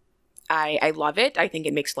 I love it. I think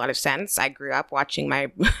it makes a lot of sense. I grew up watching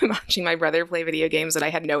my watching my brother play video games that I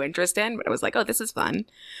had no interest in, but I was like, oh, this is fun.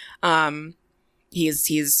 He's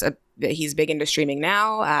big into streaming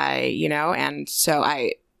now. And so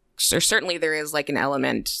certainly there is like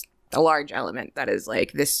a large element that is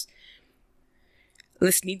like this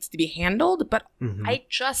needs to be handled, but I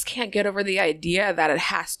just can't get over the idea that it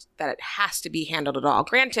has to be handled at all.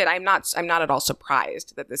 Granted, I'm not at all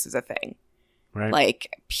surprised that this is a thing. Right.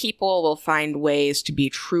 Like, people will find ways to be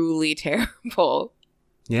truly terrible.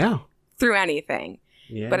 Yeah. Through anything.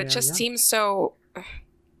 Yeah. But it just seems so.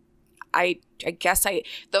 I guess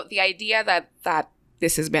the idea that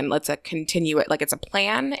this has been, let's continue it, like it's a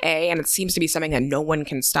plan A, and it seems to be something that no one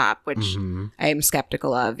can stop, which I'm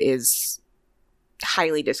skeptical of, is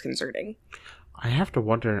highly disconcerting. I have to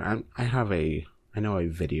wonder. I know a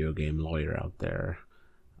video game lawyer out there.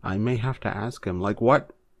 I may have to ask him, like,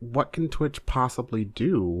 what can Twitch possibly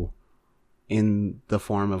do in the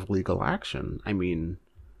form of legal action? I mean,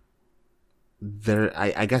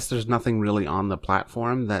 I guess there's nothing really on the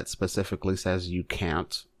platform that specifically says you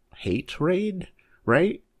can't hate raid,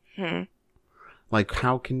 right? Like,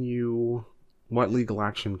 how can you? What legal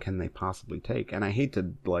action can they possibly take? And I hate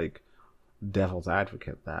to like devil's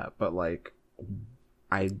advocate that, but like,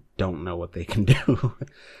 I don't know what they can do.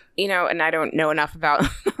 And I don't know enough about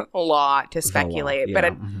law to speculate, but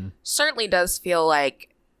it certainly does feel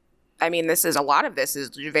like, I mean, a lot of this is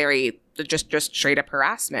very just straight up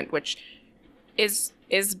harassment, which is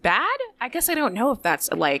bad. I guess I don't know if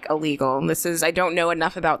that's like illegal. I don't know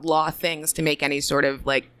enough about law things to make any sort of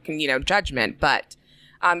like, judgment, but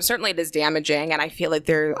certainly it is damaging, and I feel like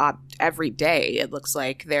every day it looks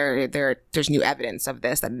like there's new evidence of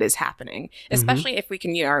this, that it is happening. Especially if we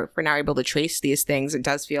can, if we're now able to trace these things, it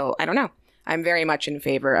does feel, I don't know. I'm very much in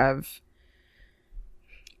favor of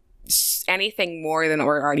anything more than what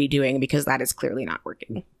we're already doing, because that is clearly not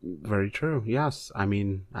working. Very true. Yes. I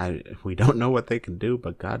mean, we don't know what they can do,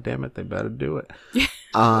 but God damn it, they better do it.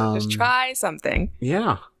 Just try something.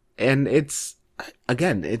 Yeah. And it's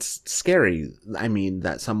scary. I mean,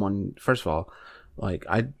 that someone, first of all, like,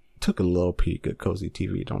 I took a little peek at Cozy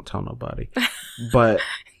TV. Don't tell nobody. But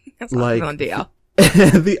that's like, not a deal.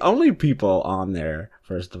 The only people on there,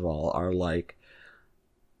 first of all, are like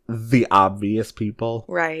the obvious people.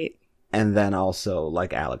 Right. And then also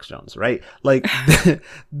like Alex Jones, right? Like,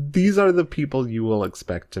 these are the people you will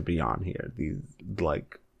expect to be on here. These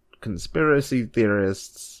like conspiracy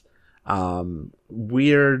theorists,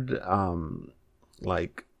 weird,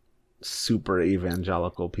 like super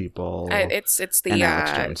evangelical people. It's the and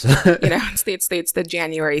Alex Jones. it's the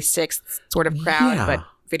January 6th sort of crowd, but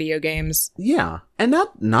video games. Yeah, and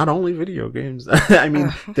not only video games. I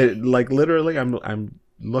mean, like, literally, I'm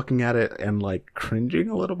looking at it and like cringing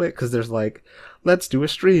a little bit, because there's like, let's do a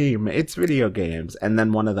stream, it's video games, and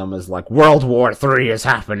then one of them is like, World War III is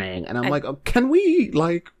happening, and I'm like, oh, can we,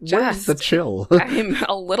 like, where's the chill? I'm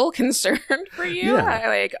a little concerned for you.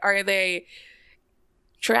 Yeah. Are they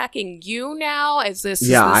tracking you now? Is this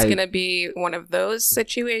gonna be one of those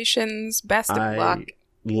situations? Best of luck.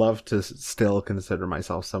 Love to still consider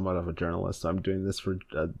myself somewhat of a journalist, so I'm doing this for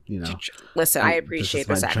Listen, I appreciate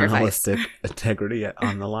the sacrifice. Journalistic integrity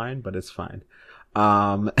on the line, but it's fine.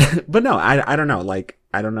 But no, I don't know. Like,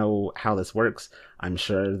 I don't know how this works. I'm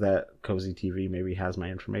sure that Cozy TV maybe has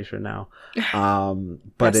my information now.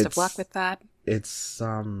 But Best of luck with that. It's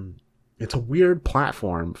a weird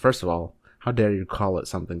platform. First of all, how dare you call it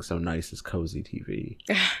something so nice as Cozy TV?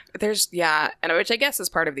 And which I guess is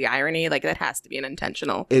part of the irony. Like, that has to be an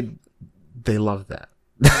intentional. They love that.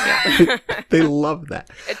 They love that.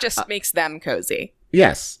 It just makes them cozy.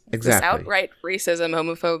 Yes, exactly. This outright racism,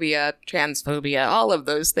 homophobia, transphobia, all of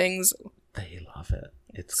those things. They love it.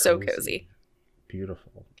 It's so cozy.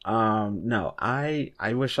 Beautiful. No, I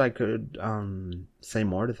wish I could say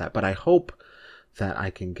more to that, but I hope that I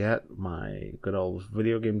can get my good old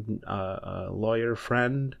video game lawyer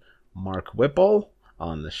friend Mark Whipple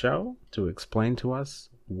on the show to explain to us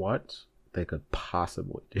what they could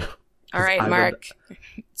possibly do. All right, Mark.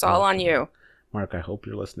 It's all on you. Mark, I hope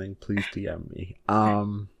you're listening. Please DM me.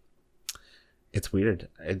 it's weird.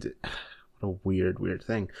 What a weird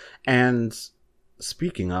thing. And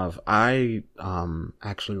speaking of, I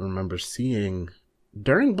actually remember seeing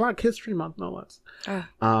during Black History Month, no less,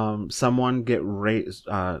 someone get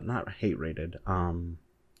not hate rated,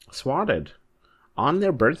 swatted on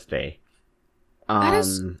their birthday. That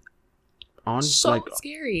is so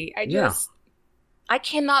scary. I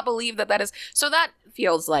cannot believe that is. So that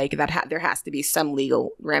feels like there has to be some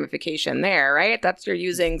legal ramification there, right? That's you're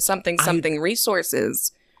using something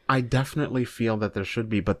resources. I definitely feel that there should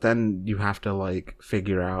be, but then you have to like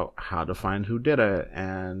figure out how to find who did it,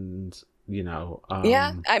 and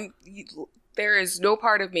there is no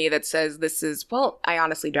part of me that says this is, well, I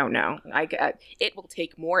honestly don't know. It will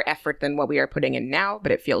take more effort than what we are putting in now,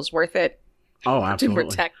 but it feels worth it. Oh, absolutely. To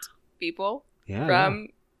protect people from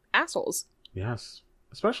assholes. Yes.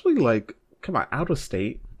 Especially like, come on, out of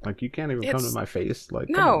state. Like, you can't even come to my face. Like,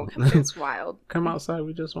 no, it's wild. Come outside.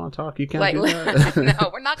 We just want to talk. You can't do that. No,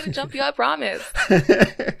 we're not going to jump you. I promise.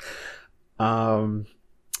 Well,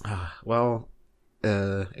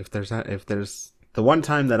 if there's the one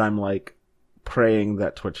time that I'm like praying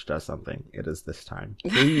that Twitch does something, it is this time.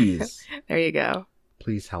 Please. There you go.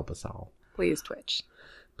 Please help us all. Please, Twitch.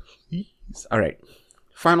 Please. All right.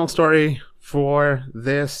 Final story for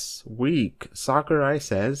this week. Sakurai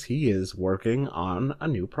says he is working on a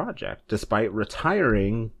new project despite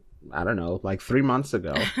retiring, I don't know, like 3 months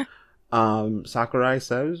ago. Sakurai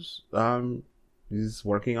says he's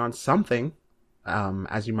working on something.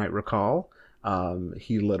 As you might recall,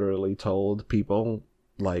 he literally told people,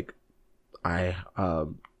 like, I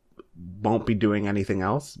won't be doing anything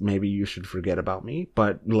else. Maybe you should forget about me.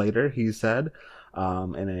 But later he said,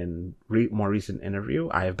 in a more recent interview,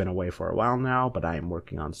 I have been away for a while now, but I am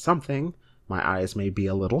working on something. My eyes may be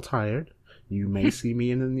a little tired. You may see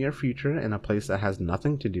me in the near future in a place that has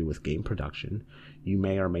nothing to do with game production. You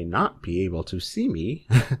may or may not be able to see me.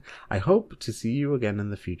 I hope to see you again in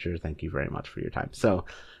the future. Thank you very much for your time. So,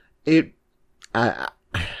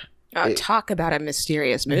 talk about a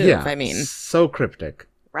mysterious move. Yeah, I mean, so cryptic.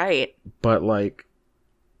 Right. But, like,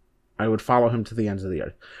 I would follow him to the ends of the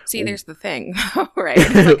earth. See, there's the thing, right?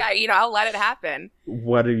 It's like, I'll let it happen.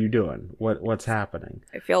 What are you doing? What's happening?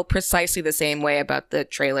 I feel precisely the same way about the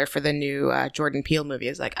trailer for the new Jordan Peele movie.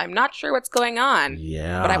 It's like, I'm not sure what's going on.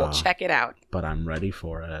 Yeah. But I will check it out. But I'm ready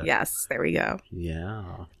for it. Yes, there we go.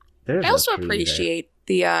 Yeah. I also appreciate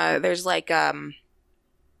there's like, I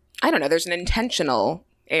don't know, there's an intentional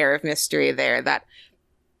air of mystery there that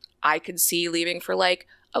I could see leaving for like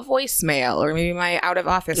a voicemail or maybe my out of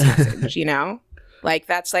office message, like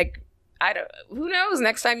that's like, who knows,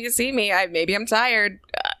 next time you see me, maybe I'm tired.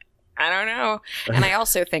 I don't know. And I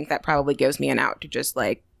also think that probably gives me an out to just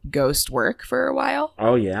like ghost work for a while.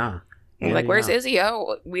 Oh yeah. Where's Izzy?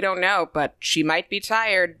 Oh, we don't know, but she might be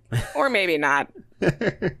tired or maybe not.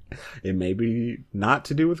 It may be not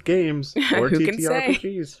to do with games or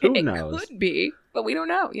TTRPGs. Who knows? It could be, but we don't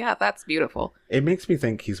know. Yeah, that's beautiful. It makes me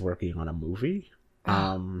think he's working on a movie.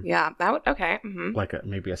 Yeah, that would, okay. Mm-hmm. Like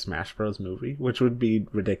maybe a Smash Bros. Movie, which would be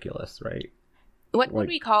ridiculous, right? What would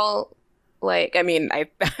we call, like, I mean, I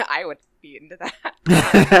would be into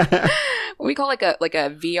that. What we call like a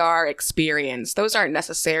VR experience. Those aren't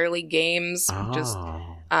necessarily games, just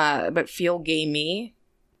but feel gamey.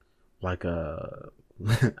 Like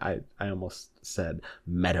I almost said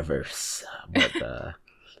metaverse, but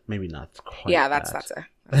maybe not quite. Yeah, that's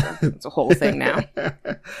a whole thing now.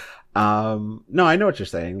 No, I know what you're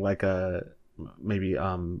saying. Like maybe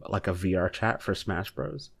like a VR chat for Smash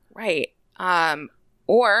Bros. Right.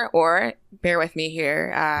 Or bear with me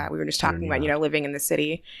here. We were just talking about, living in the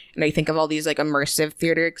city, and I think of all these like immersive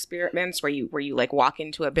theater experiments where you like walk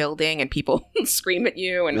into a building and people scream at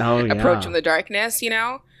you and approach from the darkness,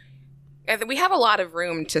 And we have a lot of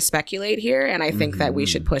room to speculate here, and I think that we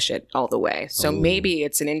should push it all the way. So maybe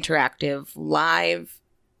it's an interactive live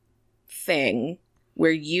thing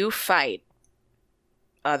where you fight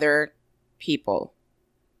other people.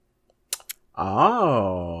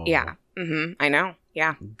 Oh. Yeah. Mm-hmm. I know.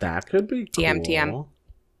 Yeah. That could be cool. TM.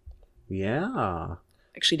 Yeah.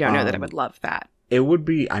 Actually don't know that I would love that. It would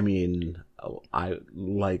be, I mean,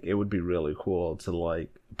 it would be really cool to like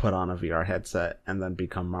put on a VR headset and then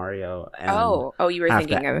become Mario. And you were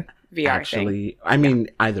thinking of VR actually thing. I mean,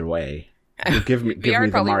 either way. Give me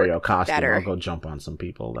the Mario costume. Better. I'll go jump on some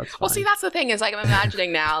people. That's fine. Well, see, that's the thing is like I'm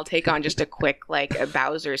imagining now I'll take on just a quick like a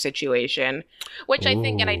Bowser situation, which I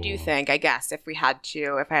think, and I do think, I guess if I had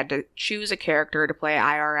to choose a character to play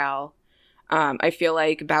IRL, I feel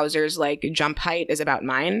like Bowser's like jump height is about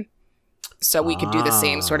mine. So we could do the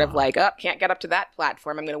same sort of like, can't get up to that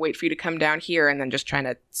platform. I'm going to wait for you to come down here and then just trying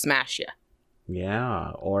to smash you.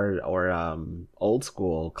 Yeah, or old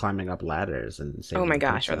school climbing up ladders and saving Oh my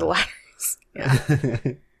gosh, or the princess. ladders.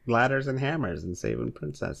 Yeah. Ladders and hammers and saving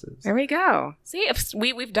princesses. There we go. See, if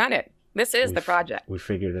we've done it. This is the project. We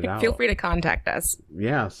figured it out. Feel free to contact us.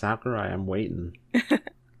 Yeah, Sakurai, I'm waiting.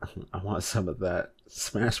 I want some of that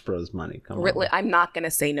Smash Bros. Money. Come on. I'm not going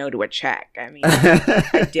to say no to a check. I mean,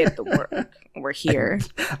 I did the work. We're here.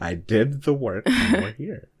 I did the work. And we're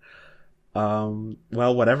here.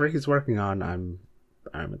 Well, whatever he's working on,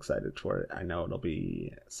 I'm excited for it. I know it'll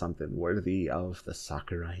be something worthy of the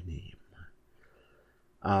Sakurai name.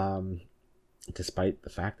 Despite the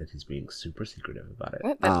fact that he's being super secretive about it.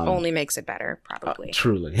 That only makes it better, probably.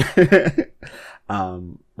 Truly.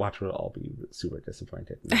 Watch, we'll all be super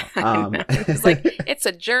disappointed. No. It's like, it's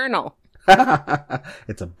a journal.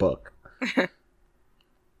 It's a book.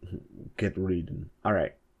 Get reading. All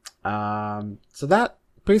right. So that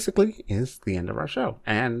basically is the end of our show.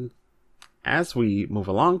 And as we move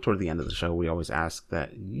along toward the end of the show, we always ask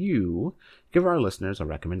that you give our listeners a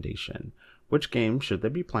recommendation. Which game should they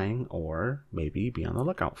be playing or maybe be on the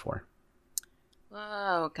lookout for?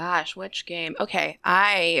 Oh, gosh, which game? Okay,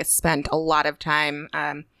 I spent a lot of time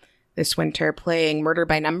this winter playing Murder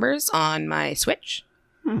by Numbers on my Switch.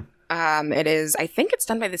 I think it's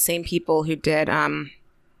done by the same people who did,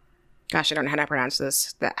 gosh, I don't know how to pronounce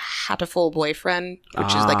this, the Hatoful Boyfriend,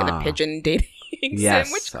 which is like a pigeon dating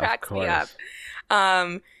sim, which cracks me up.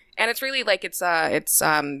 And it's really like it's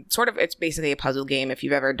basically a puzzle game. If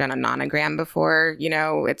you've ever done a nonogram before, you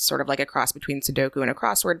know, it's sort of like a cross between Sudoku and a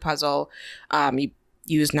crossword puzzle. You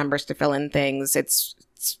use numbers to fill in things. It's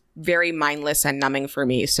very mindless and numbing for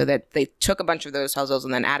me. So that they took a bunch of those puzzles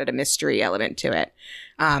and then added a mystery element to it.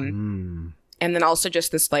 And then also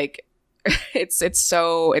just this like, it's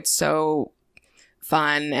so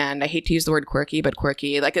fun, and I hate to use the word quirky, but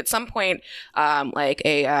quirky. Like at some point, like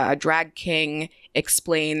a drag king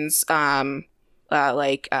explains, let's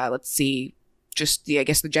see, just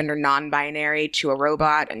the gender non-binary to a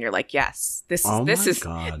robot, and you're like, yes, this is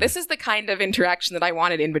the kind of interaction that I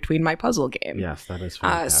wanted in between my puzzle game. Yes, that is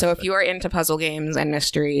fantastic. So if you are into puzzle games and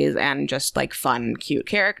mysteries and just like fun, cute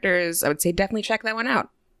characters, I would say definitely check that one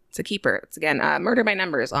out. It's a keeper. It's again, Murder by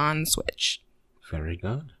Numbers on Switch. Very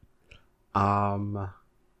good. Oh my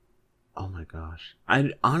gosh.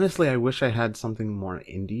 I wish I had something more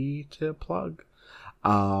indie to plug.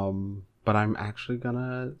 But I'm actually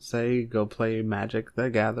gonna say go play Magic the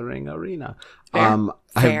Gathering Arena. Fair.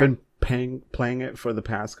 I've been playing it for the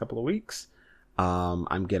past couple of weeks.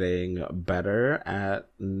 I'm getting better at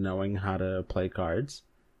knowing how to play cards.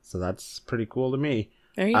 So that's pretty cool to me.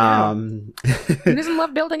 There you go. Who doesn't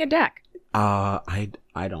love building a deck? I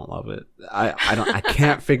don't love it. I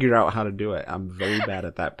can't figure out how to do it. I'm very bad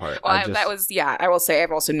at that part. Well, I will say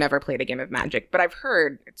I've also never played a game of Magic, but I've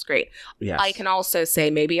heard it's great. Yes. I can also say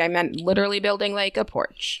maybe I meant literally building like a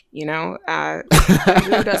porch, you know?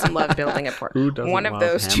 Who doesn't love building a porch? One of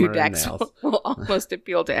those two decks will almost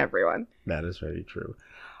appeal to everyone. That is very true.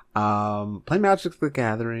 Play Magic the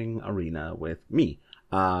Gathering Arena with me.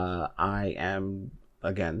 I am,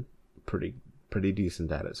 again, pretty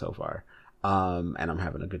decent at it so far. And I'm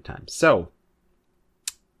having a good time. So,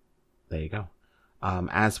 there you go.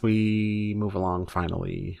 As we move along,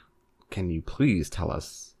 finally, can you please tell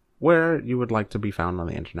us where you would like to be found on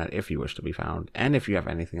the internet, if you wish to be found, and if you have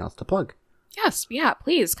anything else to plug? Yes, yeah,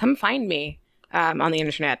 please come find me on the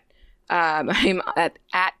internet. I'm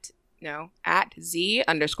at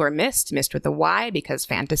Z_mist with a Y because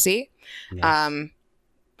fantasy. Yes. I'm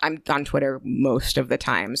on Twitter most of the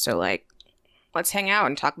time, so like, let's hang out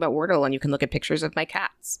and talk about Wordle, and you can look at pictures of my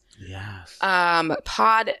cats. Yes.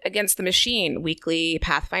 Pod Against the Machine, weekly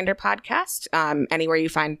Pathfinder podcast. Anywhere you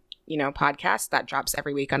find, podcasts, that drops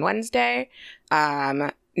every week on Wednesday.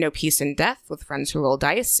 No Peace and Death with Friends Who Roll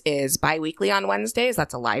Dice is bi-weekly on Wednesdays.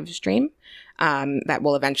 That's a live stream that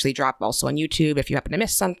will eventually drop also on YouTube if you happen to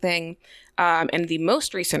miss something. And the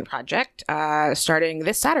most recent project, starting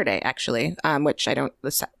this Saturday, actually, which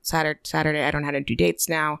Saturday, I don't know how to do dates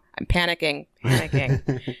now. I'm panicking.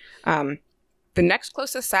 The next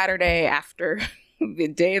closest Saturday after the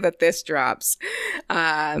day that this drops,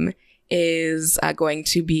 is going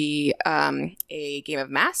to be a Game of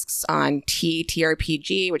Masks on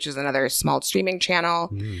TRPG, which is another small streaming channel,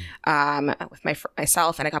 with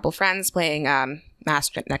myself and a couple friends playing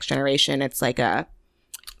Mask Next Generation. It's like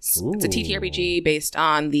it's a TTRPG based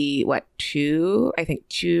on the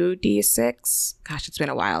 2d6. Gosh, it's been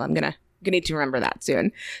a while. I'm gonna need to remember that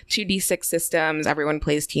soon. 2d6 systems. Everyone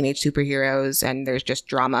plays teenage superheroes, and there's just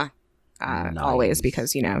drama always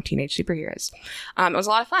because teenage superheroes. It was a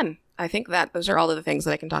lot of fun. I think that those are all of the things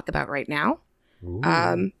that I can talk about right now.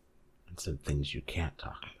 It some things you can't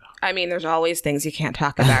talk about. I mean, there's always things you can't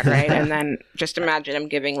talk about, right? And then just imagine him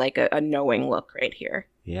giving like a knowing look right here.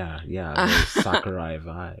 Yeah, the Sakurai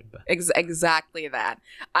vibe. Exactly that.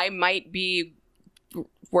 I might be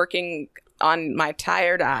working on my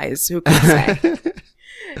tired eyes, who can say?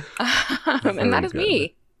 And that is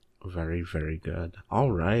me. Very, very good.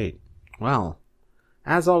 All right. Well,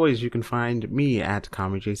 as always, you can find me at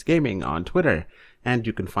CommyJace Gaming on Twitter, and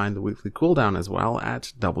you can find the Weekly Cooldown as well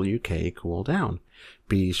at WK Cooldown.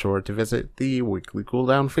 Be sure to visit the Weekly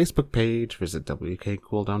Cooldown Facebook page. Visit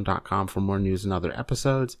wkcooldown.com for more news and other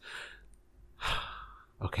episodes.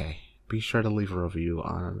 Okay, be sure to leave a review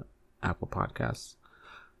on Apple Podcasts.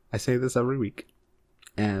 I say this every week,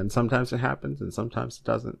 and sometimes it happens and sometimes it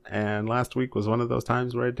doesn't. And last week was one of those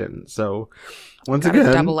times where it didn't. So once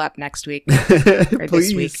again, double up next week or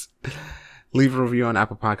please this week. Leave a review on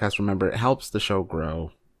Apple Podcasts. Remember, it helps the show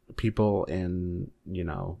grow. People in,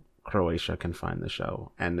 Croatia can find the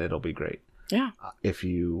show, and it'll be great. Yeah. If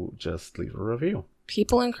you just leave a review.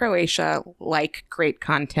 People in Croatia like great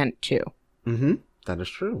content too. Mm-hmm. That is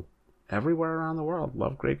true. Everywhere around the world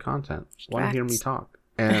love great content. Want to hear me talk.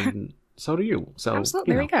 And so do you. So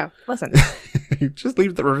absolutely. There we go. Listen. Just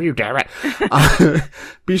leave the review, damn it.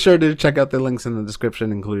 Be sure to check out the links in the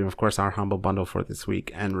description, including, of course, our Humble Bundle for this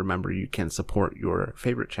week. And remember, you can support your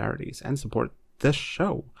favorite charities and support this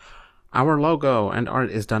show. Our logo and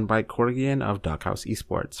art is done by Corgian of Doghouse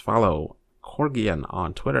Esports. Follow Corgian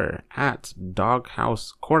on Twitter at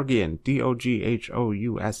Doghouse Corgian,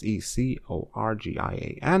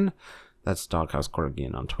 DOGHOUSECORGIAN. That's Doghouse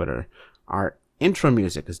Corgian on Twitter. Our intro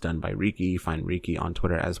music is done by Riki. Find Riki on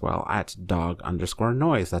Twitter as well at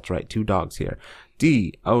dog_noise. That's right, 2 dogs here.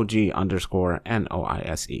 DOG_NOISE.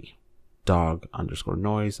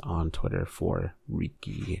 Dog_noise on Twitter for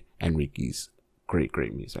Riki and Riki's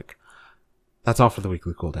great music. That's all for the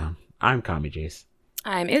Weekly Cooldown. I'm CommyJace.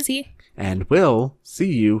 I'm Izzy. And we'll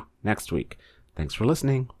see you next week. Thanks for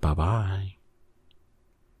listening. Bye-bye.